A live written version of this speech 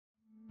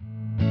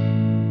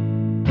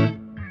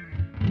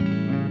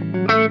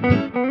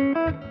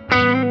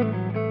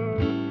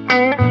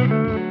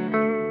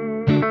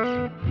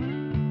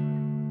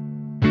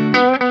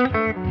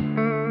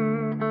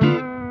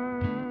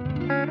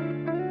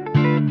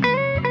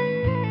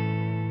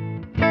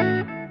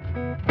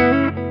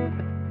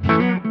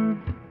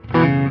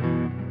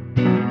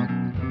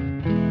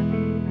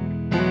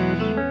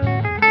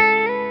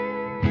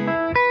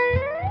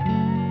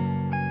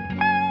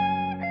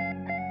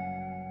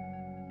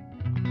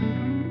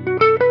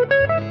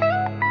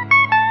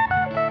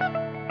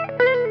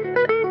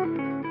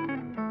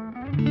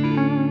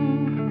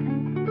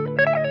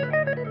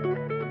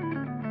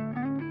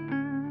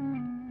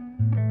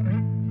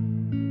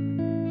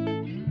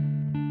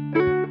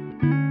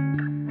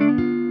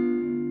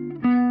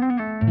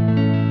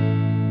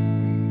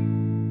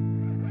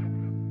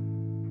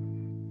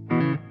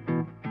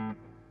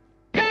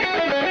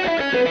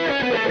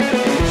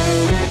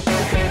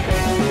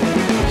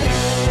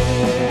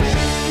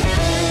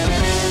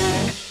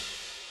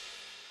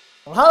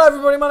Well, hello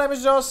everybody, my name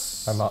is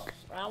Joss. I'm Mark.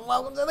 And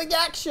welcome to the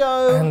Gak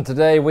Show. And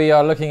today we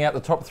are looking at the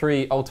top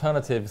 3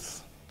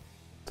 alternatives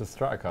to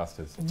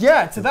Stratocasters.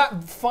 Yeah, to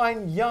that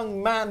fine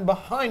young man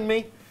behind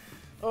me.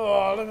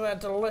 Oh, look at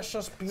that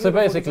delicious, beautiful So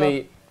basically,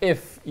 guitar.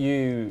 if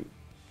you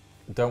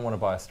don't want to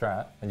buy a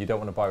Strat and you don't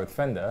want to buy with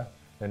Fender,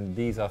 then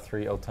these are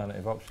 3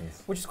 alternative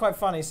options. Which is quite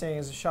funny, seeing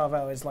as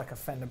Charvel is like a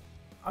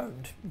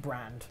Fender-owned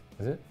brand.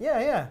 Is it?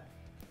 Yeah.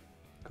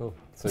 Cool.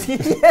 So,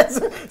 Yes.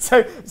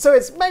 So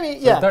it's maybe,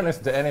 yeah. So don't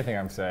listen to anything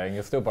I'm saying,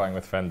 you're still buying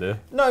with Fender.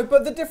 No,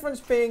 but the difference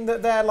being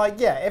that they're like,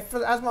 yeah, if,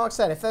 as Mark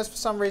said, if there's for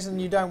some reason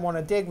you don't want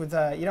to dig with,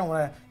 you don't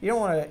want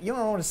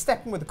to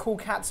step in with the cool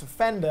cats of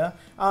Fender,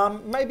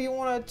 maybe you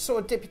want to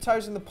sort of dip your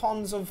toes in the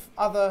ponds of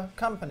other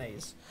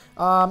companies.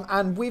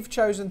 And we've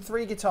chosen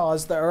 3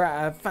 guitars that are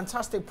at a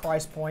fantastic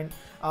price point,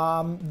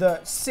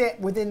 that sit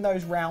within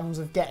those realms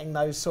of getting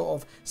those sort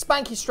of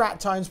spanky Strat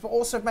tones, but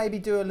also maybe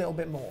do a little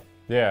bit more.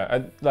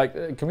 Yeah,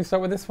 can we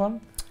start with this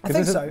one? I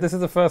think so. This is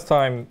the first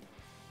time.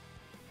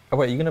 Oh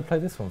wait, you're going to play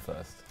this one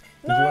first?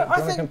 No, I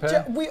think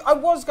I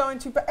was going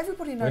to, but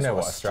everybody knows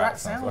what a Strat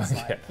sounds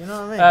like. Yeah. You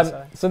know what I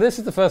mean? So this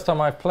is the first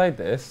time I've played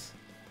this.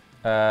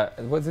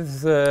 What's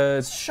this?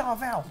 It's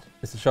Charvel.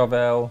 It's a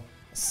Charvel.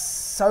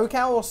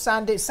 SoCal or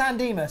San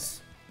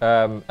Dimas?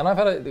 And I've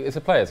had it's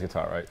a player's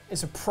guitar, right?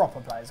 It's a proper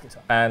player's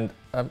guitar. And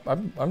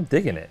I'm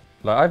digging it.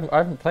 Like I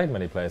haven't played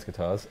many player's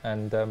guitars,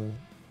 and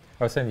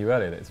I was saying to you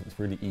earlier that it's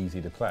really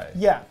easy to play.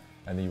 Yeah.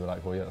 And you were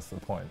like, well, yeah, that's the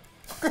point.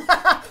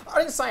 I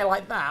didn't say it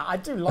like that. I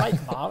do like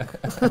Mark.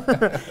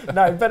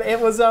 No, but it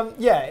was,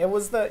 yeah, it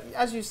was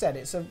as you said,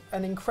 it's an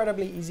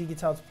incredibly easy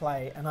guitar to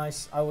play. And I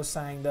was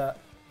saying that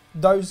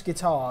those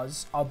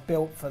guitars are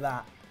built for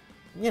that,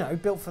 you know,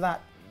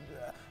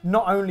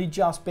 not only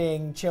just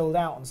being chilled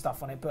out and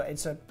stuff on it, but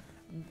it's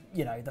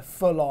the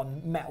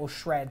full-on metal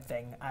shred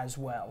thing as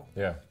well.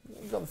 Yeah.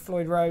 You've got the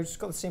Floyd Rose, it's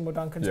got the Seymour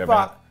Duncans, yeah,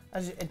 but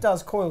it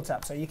does coil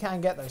tap, so you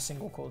can get those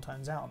single coil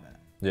tones out of it.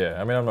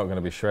 Yeah, I mean, I'm not going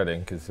to be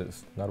shredding because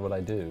it's not what I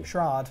do.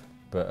 Shred.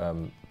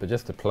 But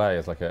just to play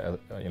as like a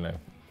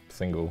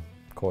single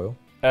coil.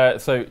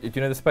 So do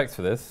you know the specs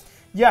for this?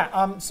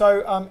 Yeah.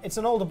 It's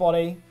an older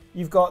body.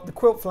 You've got the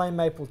Quilt Flame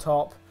maple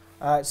top,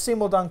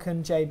 Seymour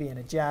Duncan JB and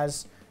a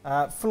Jazz,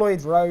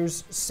 Floyd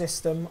Rose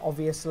system,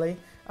 obviously.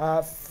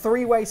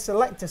 3-way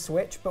selector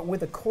switch, but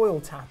with a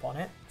coil tap on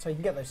it, so you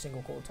can get those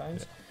single coil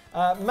tones. Yeah.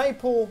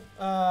 Maple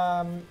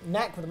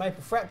neck with a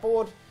maple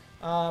fretboard,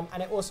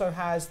 and it also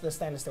has the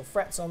stainless steel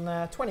frets on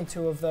there,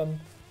 22 of them.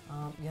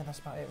 Yeah, that's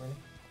about it, really.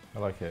 I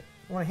like it.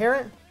 You want to hear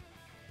it?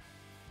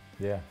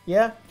 Yeah.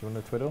 Yeah? Do you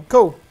want to twiddle?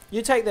 Cool.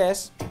 You take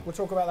this. We'll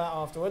talk about that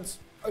afterwards.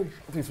 Oh.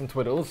 Do some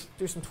twiddles.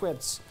 Do some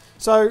twids.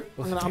 So,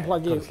 I'm going to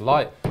unplug you. It's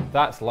light.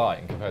 That's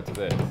light compared to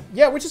this.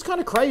 Yeah, which is kind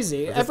of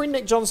crazy. Every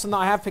Nick Johnston that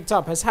I have picked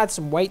up has had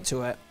some weight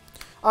to it.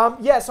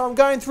 Yeah, so I'm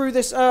going through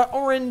this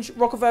orange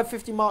Rockefeller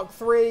 50 Mark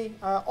III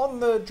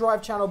on the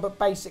drive channel, but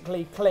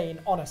basically clean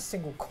on a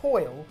single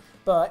coil.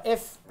 But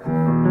if...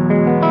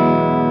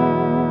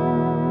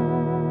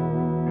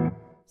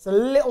 It's a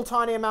little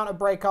tiny amount of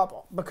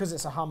breakup because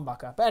it's a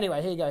humbucker. But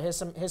anyway, here you go. Here's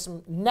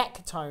some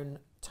neck tones.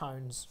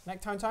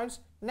 Neck tone tones?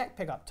 Neck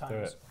pickup tones. Do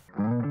it.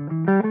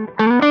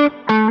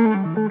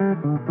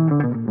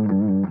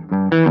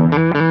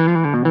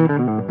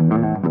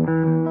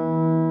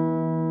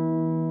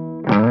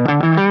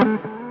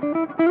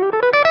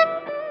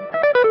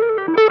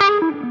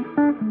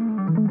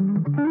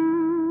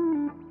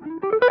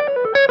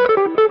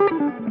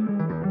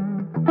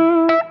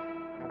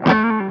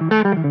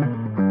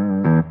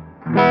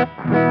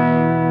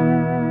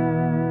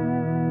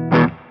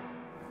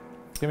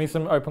 Give me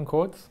some open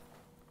chords.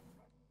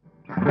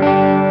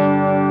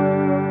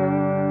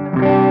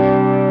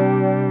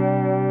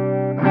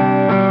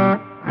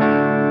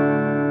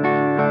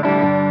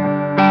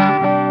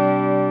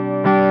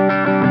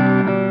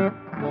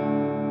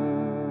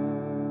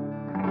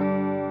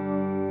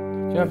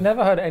 I've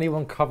never heard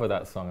anyone cover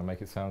that song and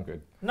make it sound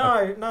good.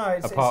 No.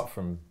 Apart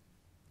from,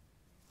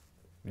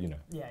 you know.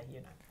 Yeah, you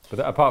know. But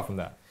apart from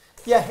that.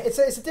 Yeah, it's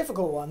a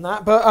difficult one,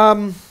 that.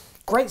 But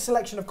great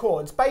selection of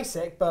chords.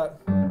 Basic,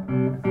 but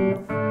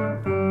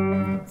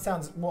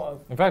sounds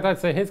what. In fact, I'd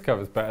say his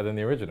cover's better than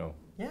the original.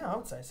 Yeah, I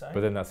would say so.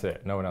 But then that's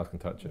it. No one else can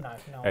touch it. No.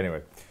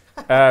 Anyway,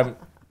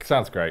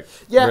 sounds great.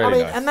 Yeah, really I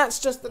mean, nice. and that's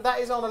just that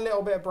is on a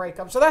little bit of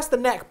breakup. So that's the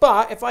neck.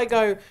 But if I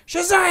go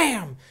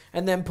Shazam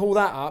and then pull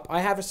that up,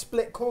 I have a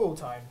split coil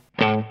tone.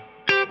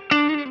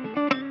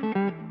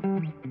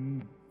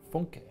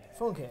 Funky.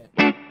 Funky.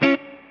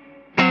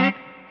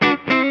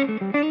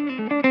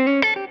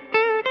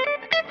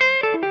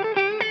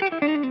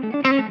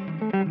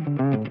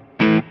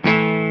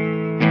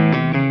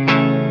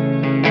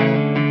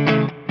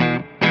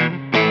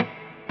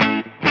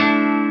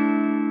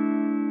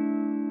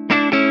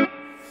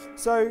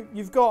 So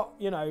you've got,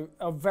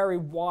 a very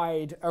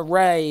wide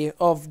array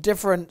of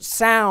different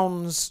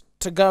sounds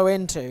to go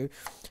into.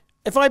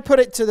 If I put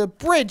it to the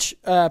bridge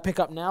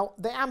pickup now,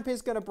 the amp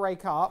is going to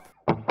break up.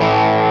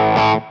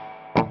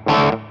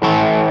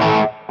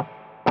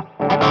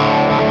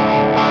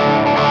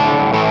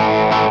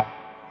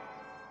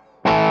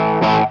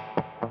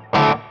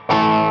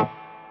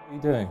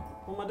 you doing?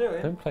 What am I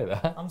doing? Don't play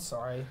that. I'm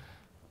sorry.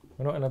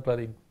 We're not in a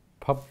bloody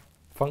pub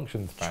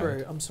functions band.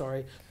 True, I'm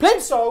sorry.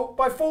 Plimsoll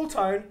by Full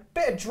Tone.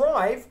 Bit of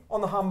drive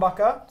on the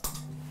humbucker.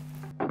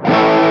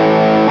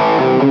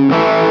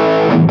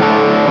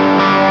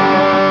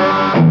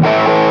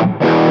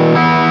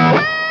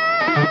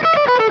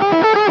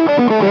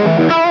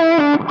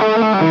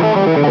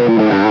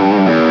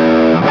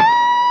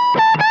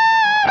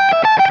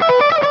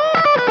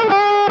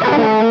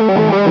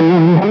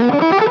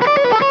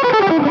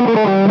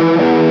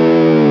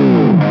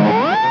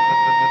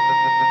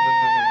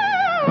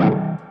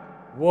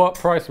 What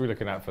price are we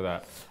looking at for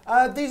that?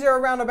 These are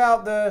around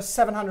about the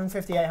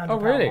 750, 800 Oh,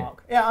 really? pound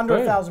mark. Yeah, under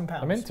Boom.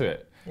 £1,000. I'm into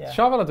it. Yeah.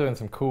 Charvel are doing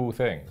some cool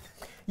things.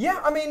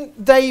 Yeah, I mean,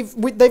 they've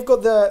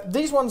got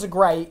these ones are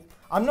great.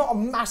 I'm not a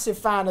massive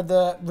fan of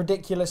the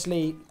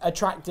ridiculously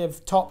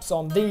attractive tops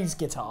on these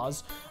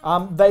guitars.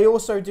 They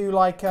also do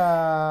like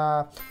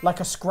a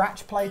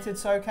scratch plated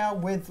SoCal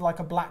with like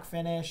a black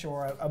finish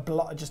or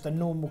just a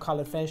normal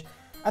coloured finish.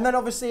 And then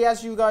obviously,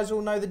 as you guys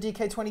all know, the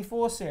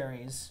DK24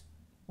 series,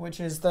 which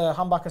is the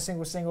humbucker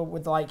single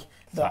with like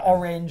the satin.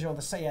 Orange or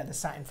the satin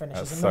finishes.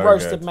 That's and so the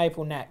roasted good.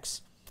 maple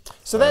necks.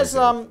 So there's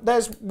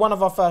one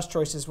of our first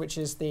choices, which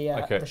is the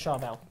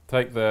Charvel.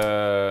 Take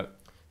the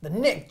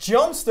Nick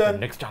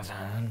Johnston. Nick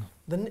Johnston.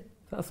 Is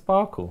that a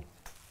sparkle?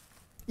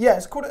 Yeah,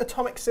 it's called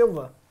Atomic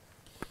Silver.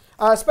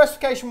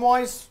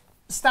 Specification-wise,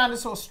 standard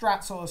sort of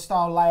Strat sort of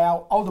style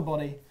layout, older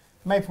body,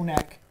 maple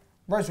neck,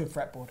 rosewood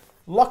fretboard,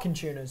 locking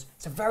tuners.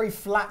 It's a very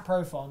flat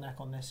profile neck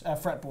on this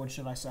fretboard,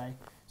 should I say?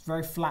 It's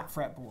very flat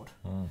fretboard.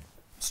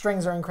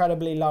 Strings are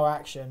incredibly low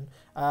action.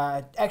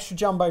 Extra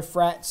jumbo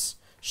frets.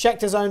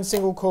 Schecter's own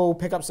single coil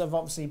pickups that have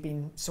obviously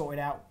been sorted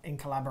out in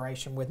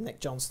collaboration with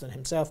Nick Johnston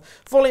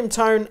himself. Volume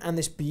tone and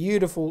this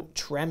beautiful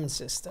trem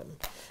system.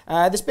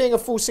 This being a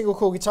full single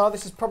coil guitar,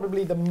 this is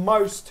probably the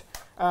most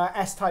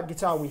S-type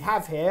guitar we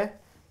have here.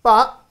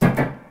 But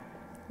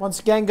once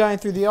again, going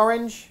through the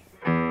orange.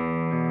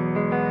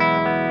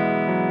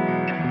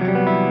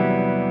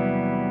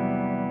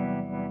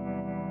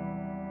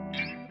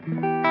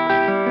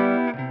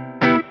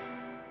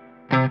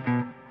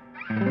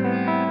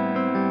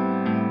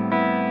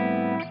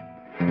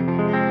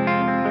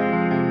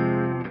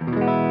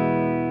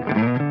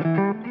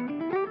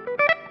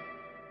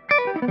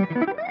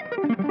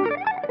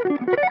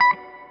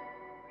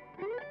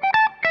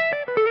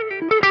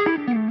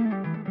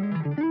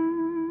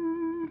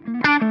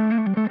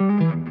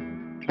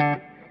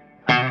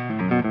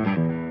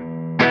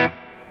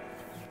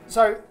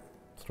 So,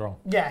 strong.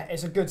 Yeah,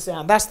 it's a good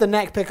sound. That's the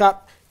neck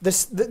pickup.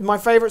 My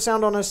favourite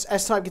sound on a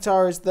S-type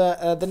guitar is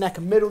the neck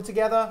and middle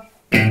together.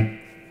 You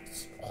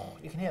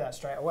can hear that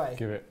straight away.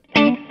 Give it.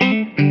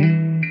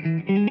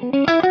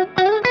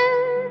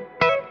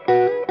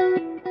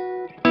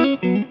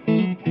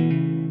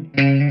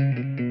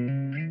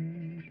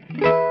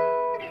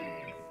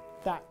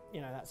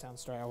 That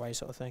sounds straight away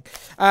sort of thing.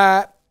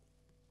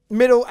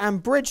 Middle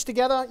and bridge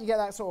together, you get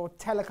that sort of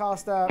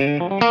Telecaster.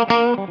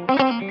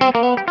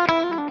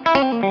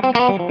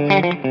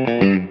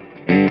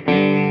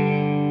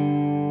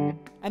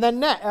 And then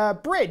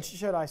bridge,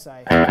 should I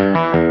say.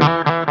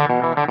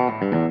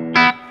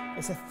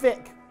 It's a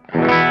thick.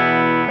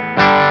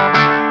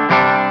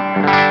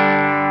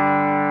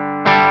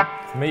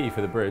 It's meaty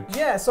for the bridge.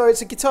 Yeah, so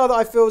it's a guitar that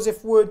I feel as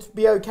if would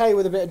be okay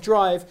with a bit of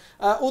drive.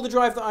 All the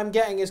drive that I'm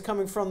getting is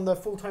coming from the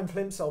full-tone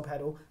plimsoll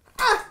pedal.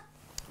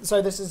 So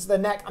this is the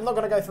neck. I'm not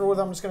going to go through all of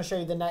them. I'm just going to show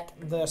you the neck,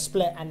 the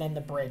split, and then the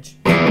bridge.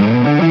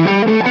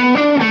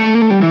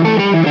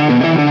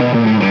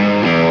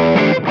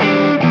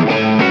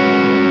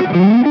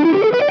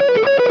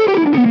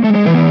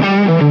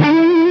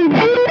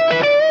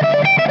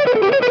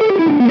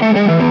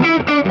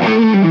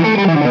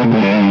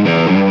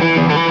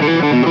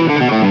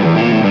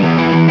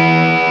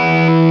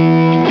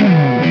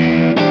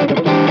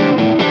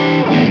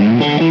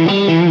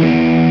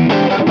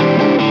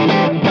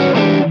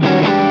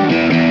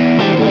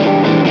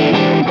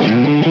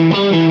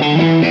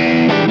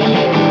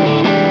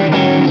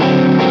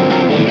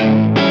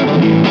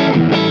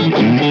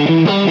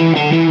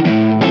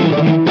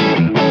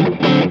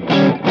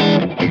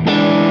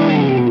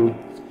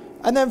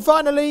 And then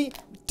finally,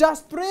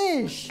 Das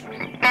Bridge.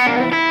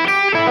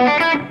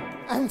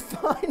 And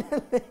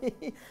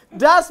finally,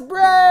 Das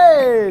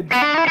Bridge.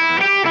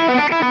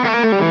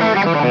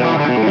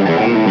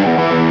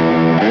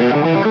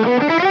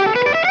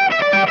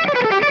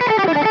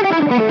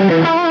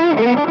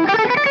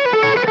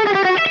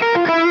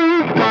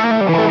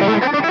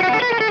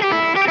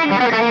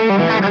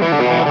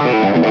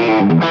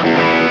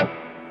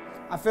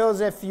 I feel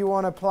as if you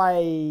want to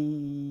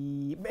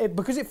play,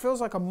 because it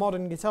feels like a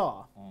modern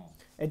guitar.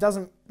 It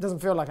doesn't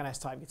feel like an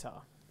S-type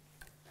guitar.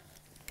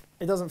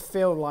 It doesn't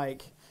feel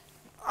like,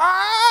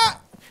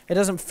 it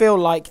doesn't feel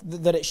like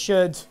that it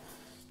should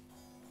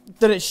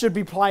that it should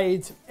be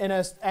played in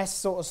a S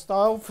sort of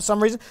style for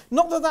some reason.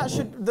 Not that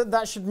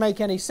that should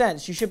make any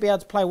sense. You should be able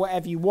to play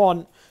whatever you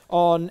want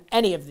on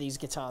any of these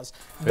guitars.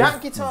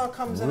 That guitar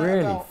comes in at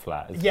really about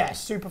flat. Isn't yeah, it?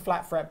 super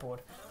flat fretboard.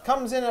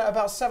 Comes in at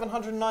about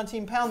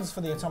 £719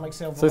 for the Atomic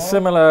Silver. So model.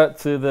 similar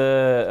to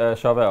the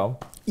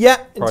Charvel.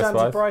 Yeah, in Price terms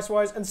wise. of price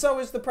wise, and so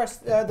is the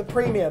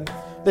premium.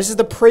 This is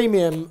the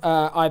premium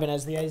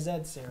Ibanez, the AZ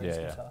series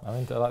guitar. I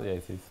mean, I like the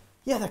 80s.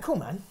 Yeah, they're cool,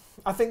 man.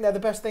 I think they're the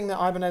best thing that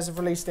Ibanez have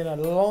released in a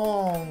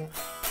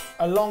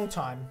long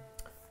time.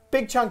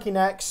 Big chunky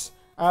necks,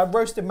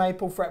 roasted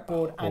maple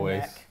fretboard and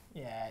Always. neck.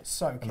 Yeah, it's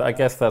so cool. I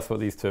guess that's what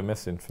these two are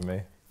missing for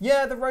me.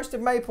 Yeah, the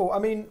roasted maple. I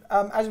mean,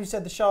 as we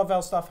said, the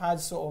Charvel stuff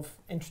has sort of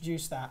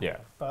introduced that. Yeah,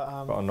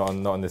 but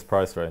not in this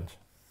price range.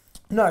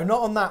 No,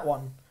 not on that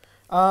one.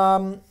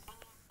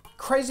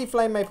 Crazy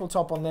flame maple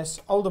top on this,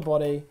 older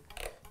body,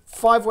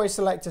 5-way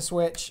selector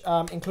switch,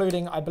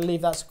 including, I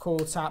believe that's a coil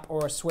tap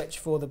or a switch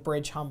for the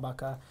bridge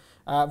humbucker.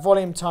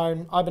 Volume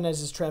tone,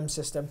 Ibanez's trim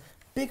system.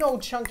 Big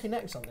old chunky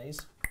necks on these.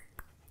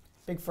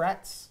 Big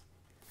frets,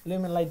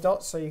 lumen laid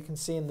dots so you can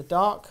see in the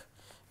dark.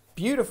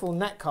 Beautiful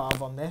neck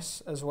carve on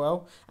this as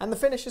well. And the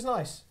finish is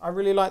nice. I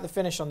really like the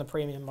finish on the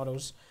premium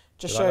models.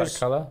 Just Do you like shows... that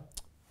colour?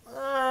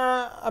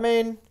 I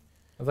mean...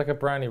 It's like a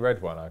browny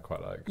red one I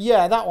quite like.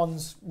 Yeah, that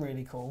one's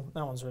really cool.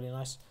 That one's really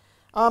nice.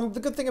 The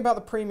good thing about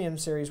the premium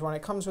series one,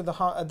 it comes with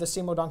the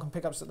Seymour Duncan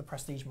pickups that the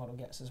Prestige model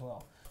gets as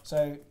well.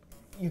 So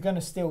you're going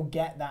to still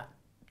get that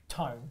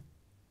tone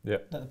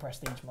that the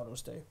Prestige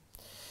models do.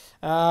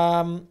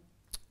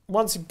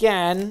 Once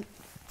again,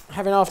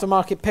 having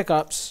aftermarket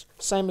pickups,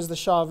 same as the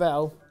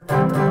Charvel.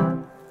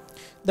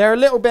 They're a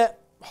little bit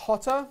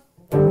hotter,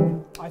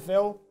 I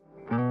feel.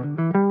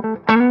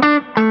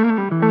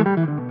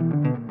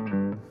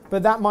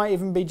 But that might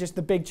even be just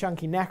the big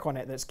chunky neck on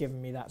it that's giving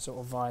me that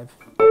sort of vibe.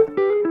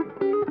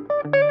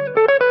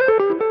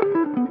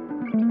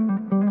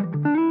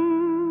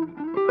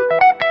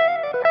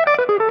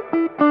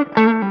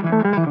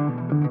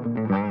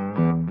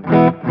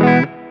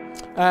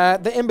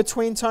 The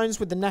in-between tones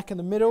with the neck in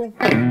the middle.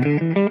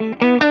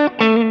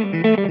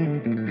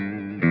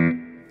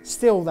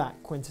 Still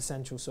that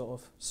quintessential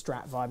sort of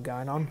Strat vibe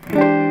going on.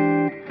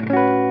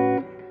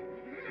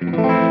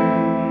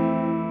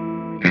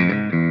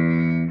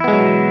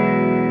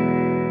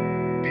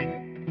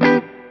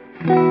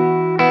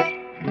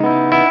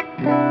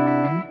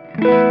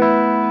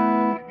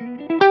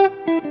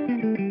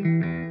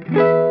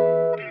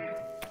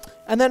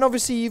 And then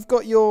obviously you've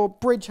got your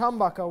bridge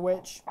humbucker,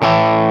 which...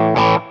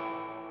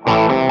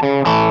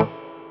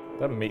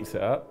 That meets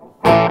it up.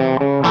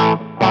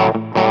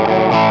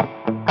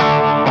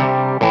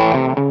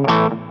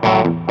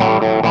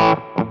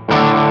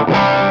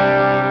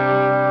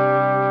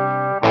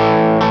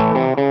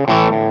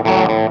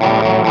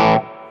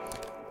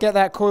 Get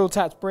that coil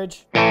tapped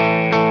bridge.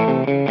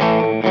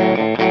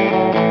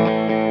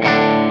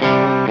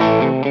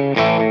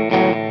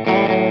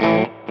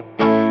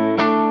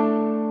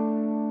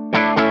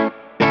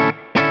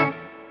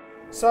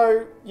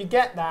 So you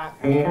get that.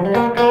 I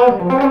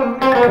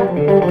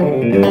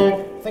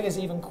think it's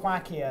even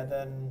quackier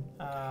than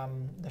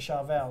the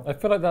Charvel. I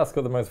feel like that's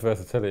got the most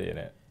versatility in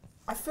it.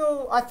 I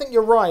think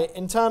you're right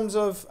in terms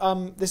of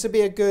this would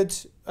be a good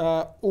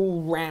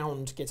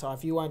all-round guitar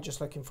if you weren't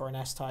just looking for an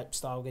S-type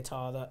style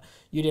guitar that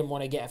you didn't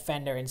want to get a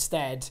Fender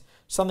instead.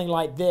 Something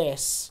like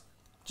this,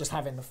 just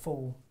having the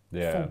full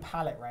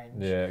palette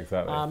range. Yeah,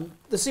 exactly.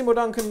 The Seymour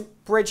Duncan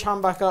bridge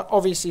humbucker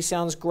obviously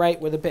sounds great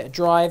with a bit of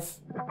drive.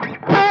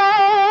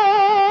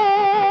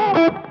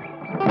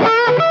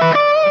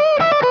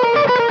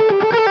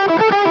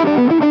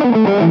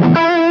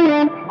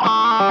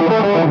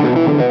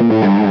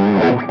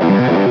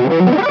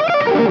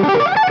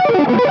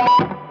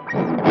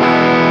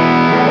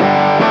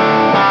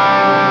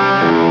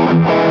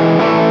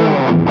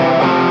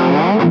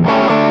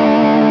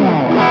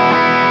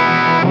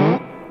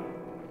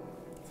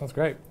 Sounds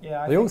great.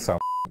 Yeah, they all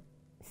sound.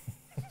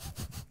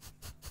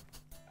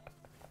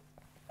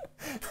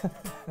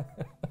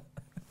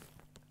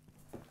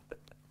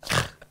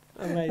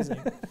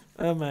 Amazing.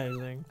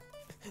 Amazing.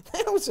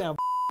 They all sound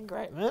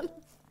great, man.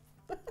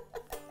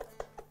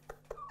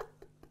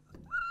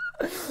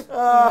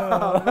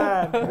 Oh,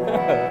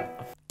 man.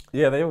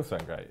 Yeah, they all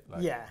sound great.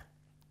 Like. Yeah.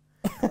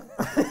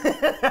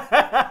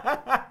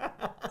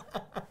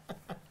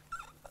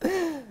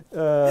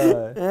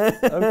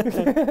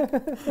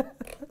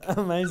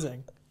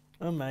 Amazing.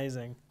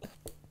 Amazing.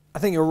 I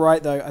think you're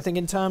right, though. I think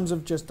in terms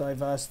of just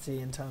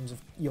diversity, in terms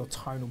of your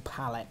tonal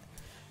palette,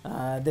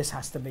 this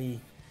has to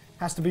be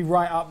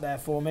right up there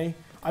for me.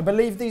 I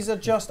believe these are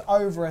just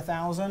over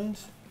 1,000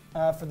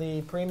 for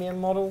the premium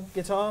model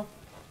guitar.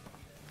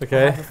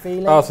 Okay. I have a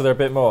feeling. Oh, so they're a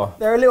bit more.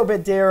 They're a little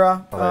bit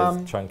dearer. Oh,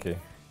 it's chunky.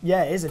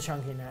 Yeah, it is a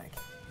chunky neck.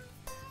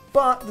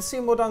 But the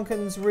Seymour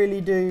Duncans really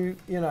do,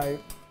 you know,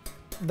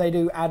 they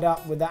do add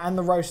up with that, and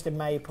the roasted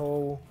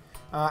maple,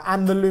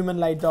 and the lumen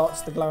laid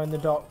dots, the glow in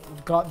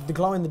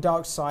the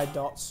dark side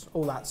dots,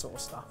 all that sort of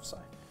stuff. So,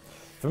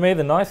 for me,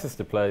 the nicest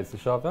to play is the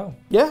Charvel.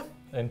 Yeah.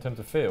 In terms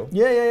of feel.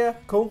 Yeah,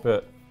 cool.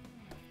 But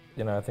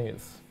you know, I think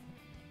it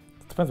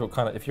depends what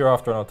kind of. If you're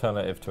after an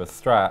alternative to a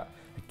Strat,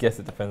 I guess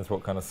it depends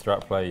what kind of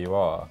Strat player you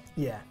are.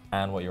 Yeah.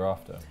 And what you're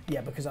after.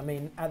 Yeah, because I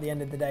mean, at the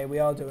end of the day, we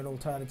are doing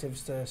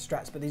alternatives to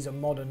Strats, but these are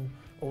modern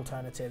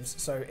alternatives.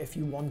 So if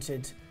you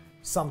wanted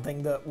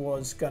something that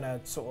was going to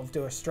sort of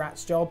do a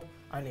Strats job,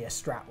 only a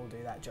Strat will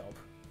do that job.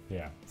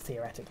 Yeah.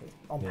 Theoretically,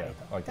 on paper.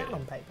 I get it.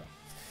 On paper.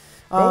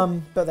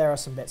 Cool. But there are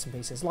some bits and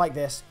pieces like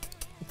this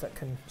that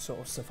can sort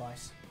of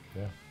suffice.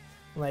 Yeah.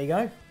 Well, there you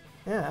go.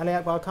 Yeah, Ali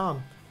Akbar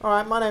Khan. All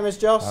right, my name is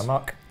Joss.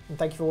 Mark. And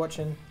thank you for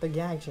watching The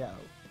Gag Show.